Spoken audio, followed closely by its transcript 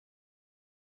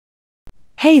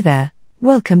Hey there,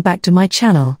 welcome back to my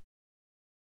channel.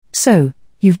 So,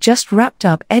 you've just wrapped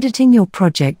up editing your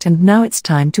project and now it's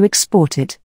time to export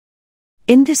it.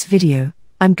 In this video,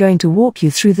 I'm going to walk you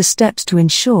through the steps to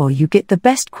ensure you get the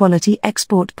best quality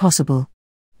export possible.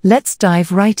 Let's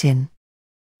dive right in.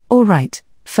 Alright,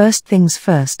 first things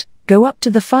first, go up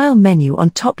to the File menu on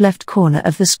top left corner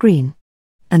of the screen.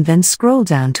 And then scroll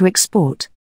down to Export.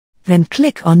 Then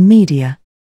click on Media.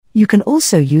 You can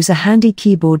also use a handy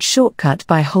keyboard shortcut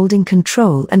by holding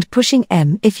Ctrl and pushing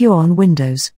M if you're on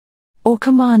Windows. Or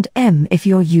Command M if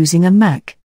you're using a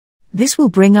Mac. This will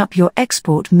bring up your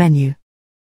export menu.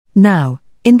 Now,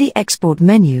 in the export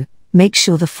menu, make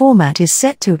sure the format is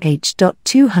set to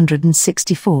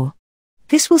H.264.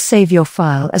 This will save your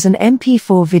file as an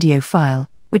MP4 video file,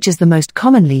 which is the most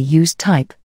commonly used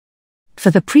type.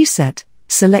 For the preset,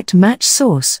 select Match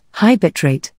Source, High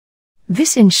Bitrate.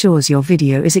 This ensures your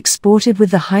video is exported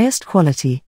with the highest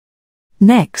quality.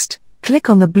 Next, click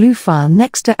on the blue file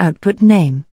next to Output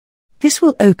Name. This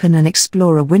will open an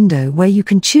Explorer window where you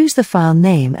can choose the file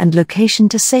name and location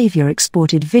to save your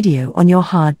exported video on your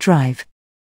hard drive.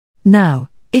 Now,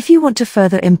 if you want to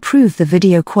further improve the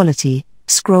video quality,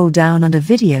 scroll down under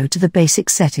Video to the basic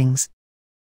settings.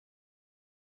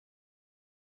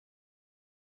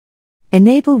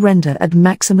 Enable Render at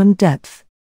maximum depth.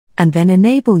 And then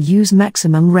enable Use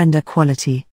maximum render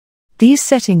quality. These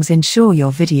settings ensure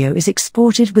your video is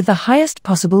exported with the highest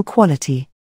possible quality.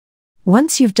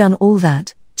 Once you've done all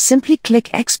that, simply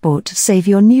click Export to save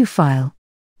your new file.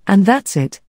 And that's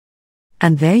it.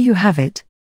 And there you have it.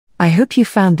 I hope you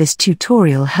found this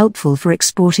tutorial helpful for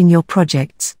exporting your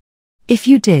projects. If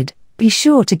you did, be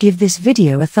sure to give this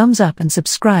video a thumbs up and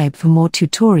subscribe for more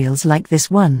tutorials like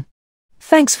this one.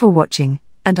 Thanks for watching,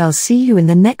 and I'll see you in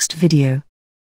the next video.